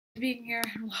Being here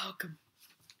and welcome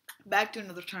back to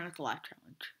another Turn Up the Life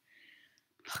challenge.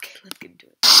 Okay, let's get into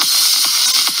it.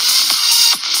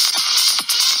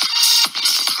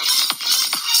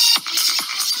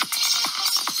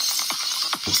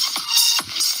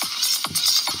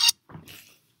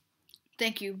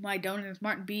 Thank you, my donor is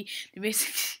Martin B. The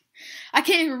basic. I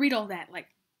can't even read all that. Like,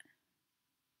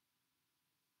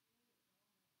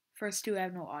 first two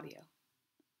have no audio.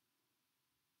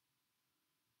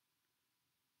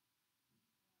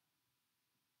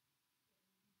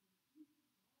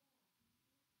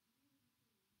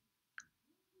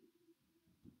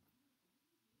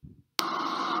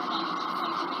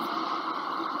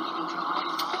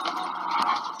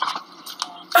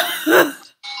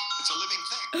 It's a living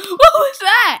thing. What was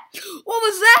that? What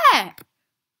was that?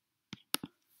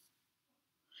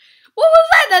 What was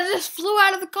that? That just flew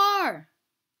out of the car.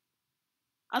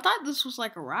 I thought this was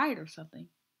like a ride or something.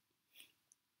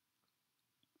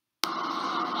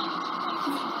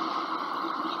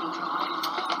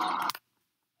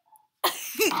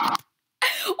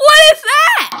 What is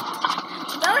that?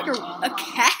 Is that like a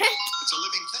cat? It's a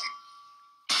living thing.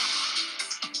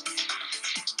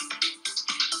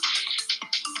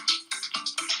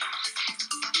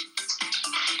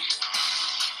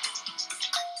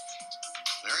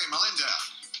 Larry Melinda.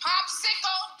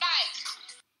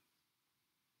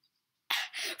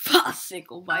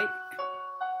 Popsicle bite.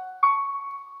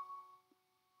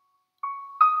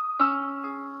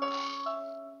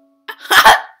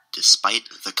 Despite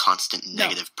the constant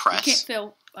negative press, You can't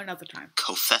fail another time.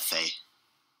 Covfefe.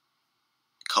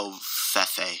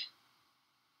 Covfefe.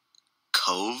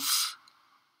 Covfefe.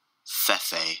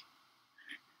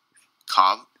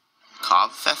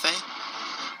 Covfefe?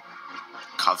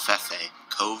 Covfefe.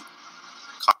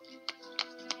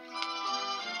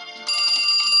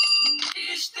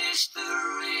 Is this the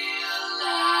real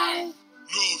life?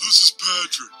 No, this is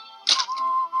Patrick.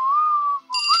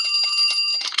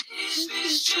 Is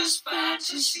this just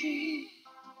fantasy?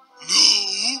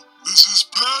 No, this is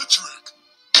Patrick.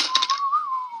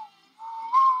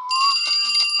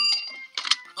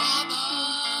 Mama.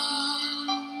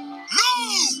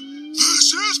 No,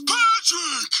 this is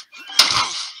Patrick.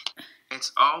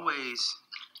 It's always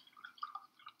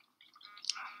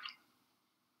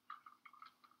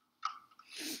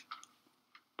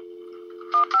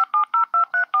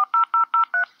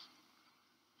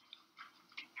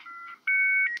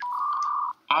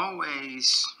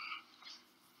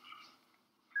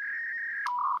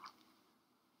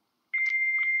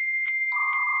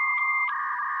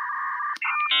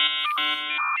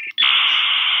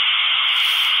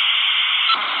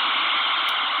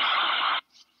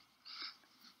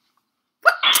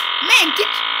Man,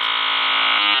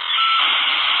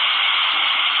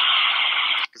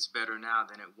 it's better now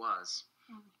than it was.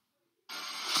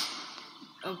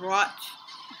 Overwatch.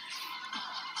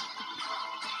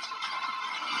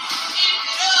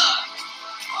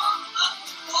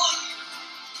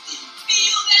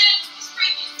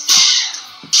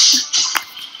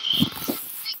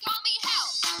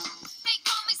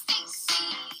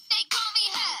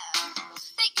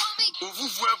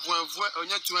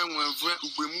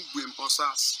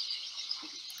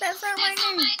 That's not my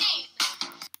name.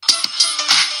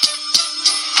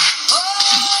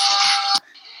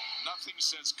 Nothing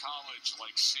says college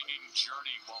like singing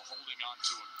Journey while holding on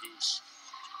to a goose.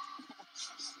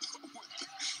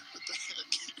 What the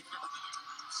heck?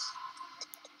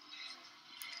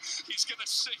 He's gonna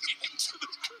sing into the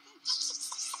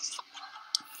goose.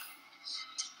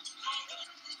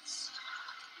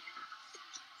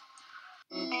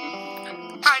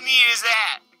 How neat is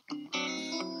that?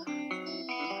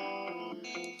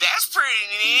 That's pretty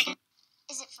neat.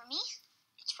 Is it for me?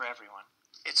 It's for everyone.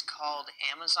 It's called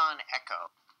Amazon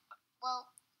Echo. Well,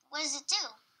 what does it do?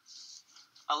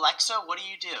 Alexa, what do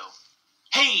you do?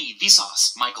 Hey,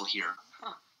 Vsauce, Michael here.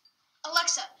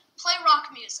 Alexa, play rock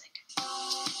music.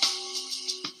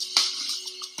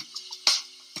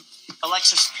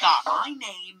 Alexa, stop. My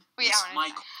name is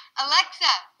Michael. Alexa,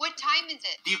 what time is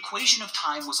it? The equation of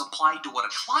time was applied to what a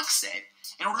clock said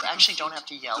in order You to actually don't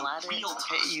compute have to yell the at it. real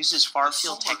Okay, time. it uses far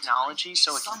field The solar technology time,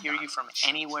 so it can hear you from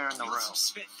anywhere in the You want room. some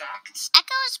spit facts?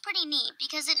 Echo is pretty neat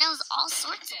because it knows all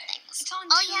sorts of things.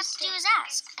 All you have to do is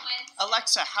ask.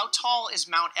 Alexa, how tall is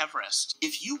Mount Everest?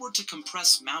 If you were to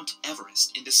compress Mount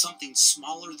Everest into something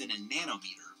smaller than a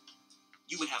nanometer,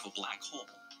 you would have a black hole.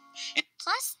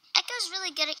 Plus, Echo's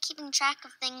really good at keeping track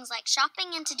of things like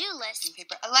shopping and to-do lists.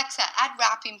 Paper. Alexa, add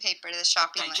wrapping paper to the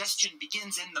shopping list. Digestion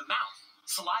begins in the mouth.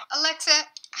 Saliva. Alexa,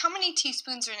 how many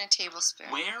teaspoons are in a tablespoon?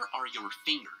 Where are your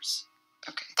fingers?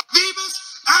 Okay.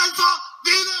 Venus, Alpha,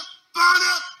 Venus,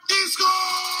 Bana, Disco!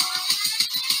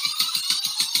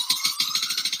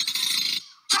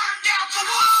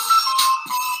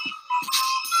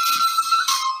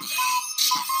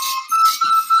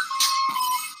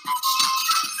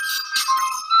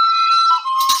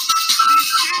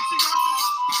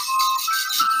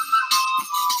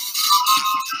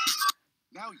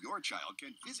 Now your child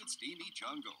can visit steamy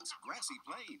jungles, grassy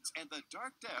plains, and the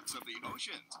dark depths of the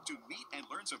oceans to meet and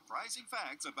learn surprising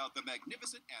facts about the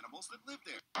magnificent animals that live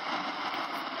there.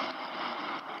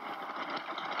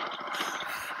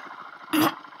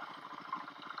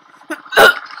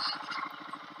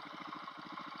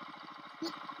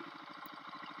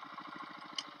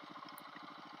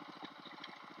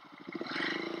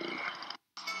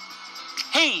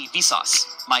 Hey, Vsauce,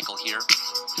 Michael here.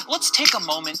 Let's take a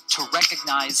moment to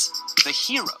recognize the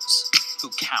heroes who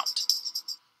count.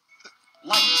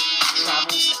 Light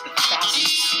travels at the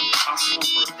fastest speed possible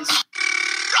for a physical...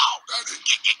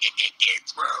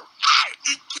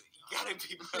 You gotta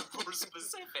be more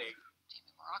specific.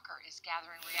 Jamie Rocker is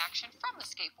gathering reaction from the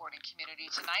skateboarding community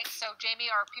tonight. So,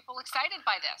 Jamie, are people excited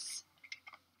by this?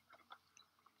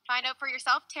 Find out for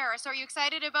yourself, Tara. So are you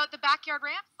excited about the backyard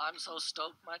ramp? I'm so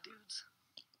stoked, my dudes.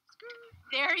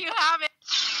 There you have it.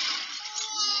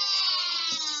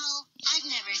 Wow! I've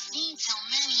never seen so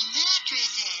many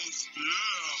mattresses.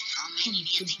 How many do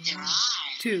you think there are?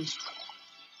 2. 10,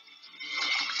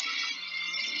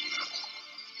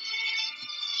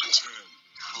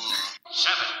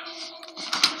 7,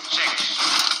 6,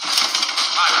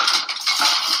 5,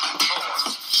 4,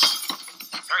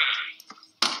 3,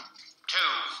 2,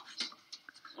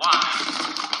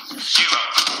 1, 0.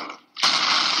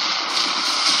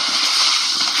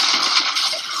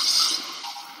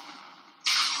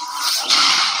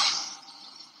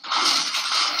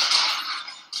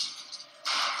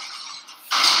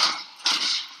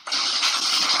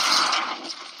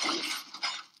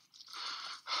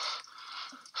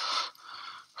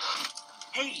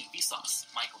 Hey, Vsauce,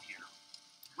 Michael here.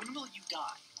 When will you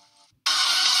die?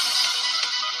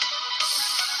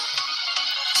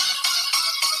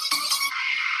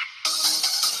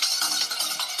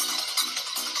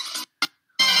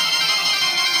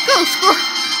 Go, score!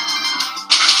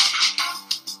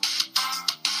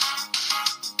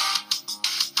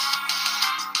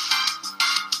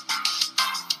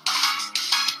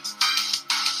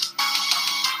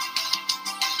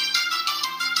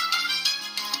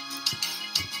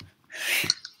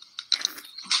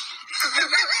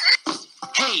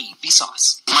 Hey,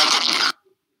 Vsauce, Michael here.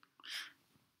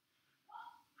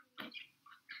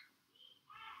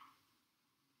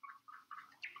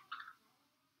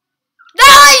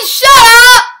 Dolly, shut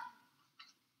up!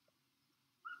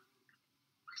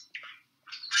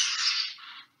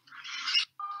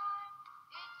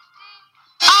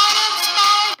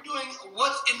 Doing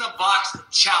what's in the box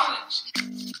challenge.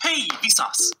 Hey,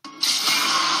 Vsauce.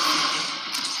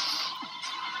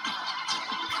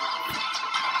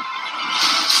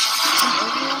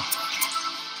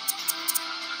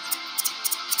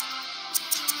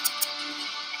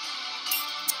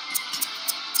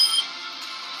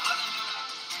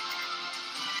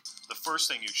 The first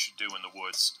thing you should do in the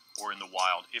woods or in the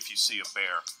wild if you see a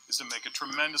bear is to make a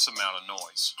tremendous amount of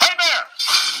noise. Hey, bear!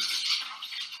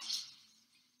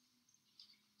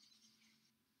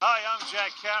 Hi, I'm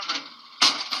Jack Cameron.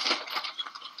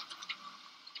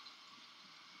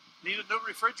 Need a new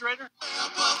refrigerator?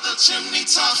 Above the chimney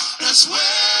top, that's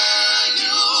where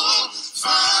you'll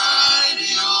find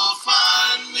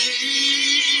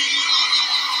me.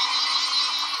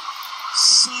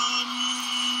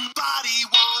 Somebody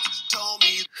once told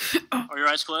me. Are your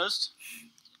eyes closed?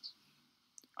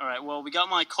 Alright, well, we got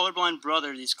my colorblind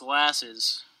brother these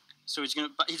glasses. So he's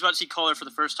about to see color for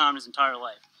the first time in his entire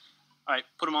life. Alright,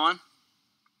 put them on.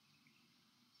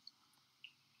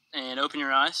 And open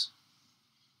your eyes.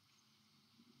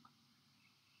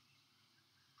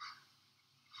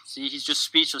 See, he's just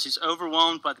speechless. He's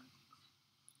overwhelmed by the...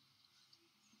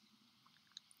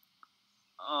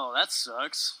 Oh, that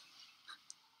sucks.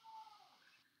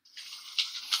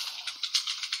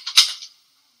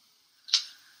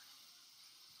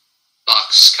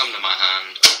 Box, come to my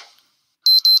hand.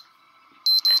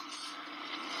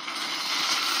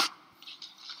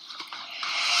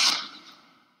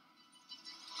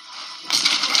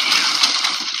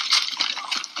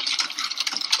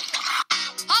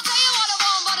 I'll tell you what I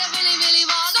want, what I really, really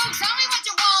want. Don't tell me what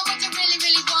you want, what you really,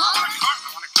 really want. I want a cart, I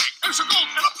want a cake. There's a gold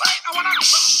and a plate. I want a...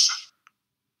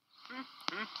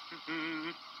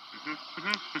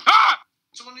 Ah!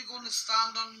 It's only going to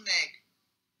stand on an egg.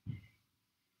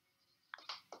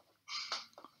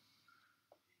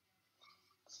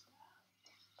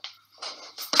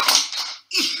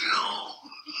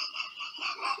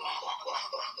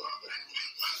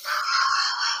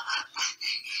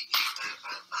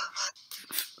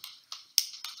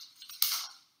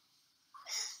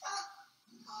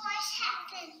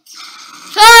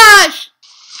 Shush!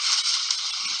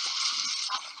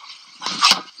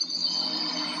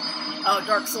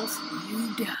 Dark Souls,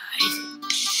 you died.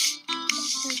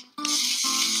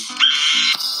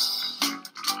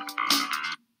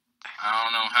 I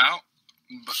don't know how,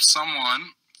 but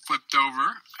someone flipped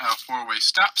over at a four-way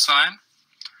stop sign.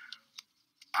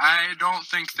 I don't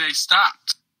think they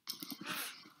stopped.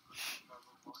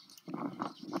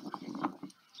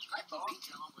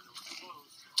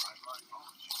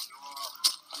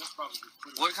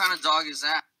 What kind of dog is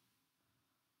that?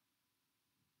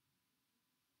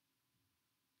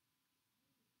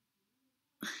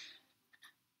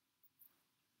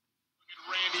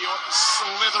 Randy Orton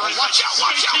slithering. Watch out,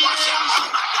 watch out, watch out! Oh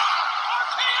my God!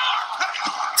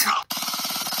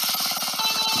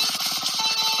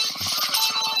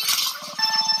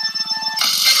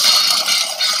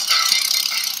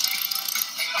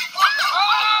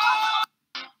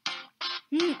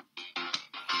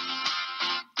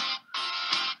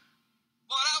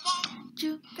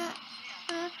 You got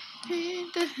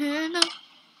the hand up.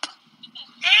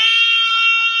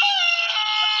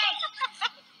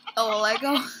 Oh,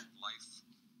 Lego.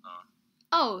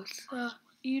 Oh, it's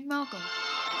Ian Malcolm.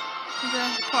 In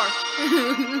the park.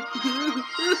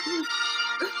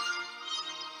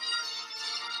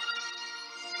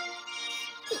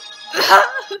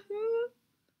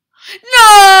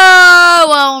 No!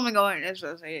 Well, I'm going to go ahead and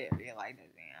say it if you like this.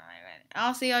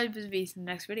 I'll see y'all in the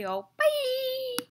next video.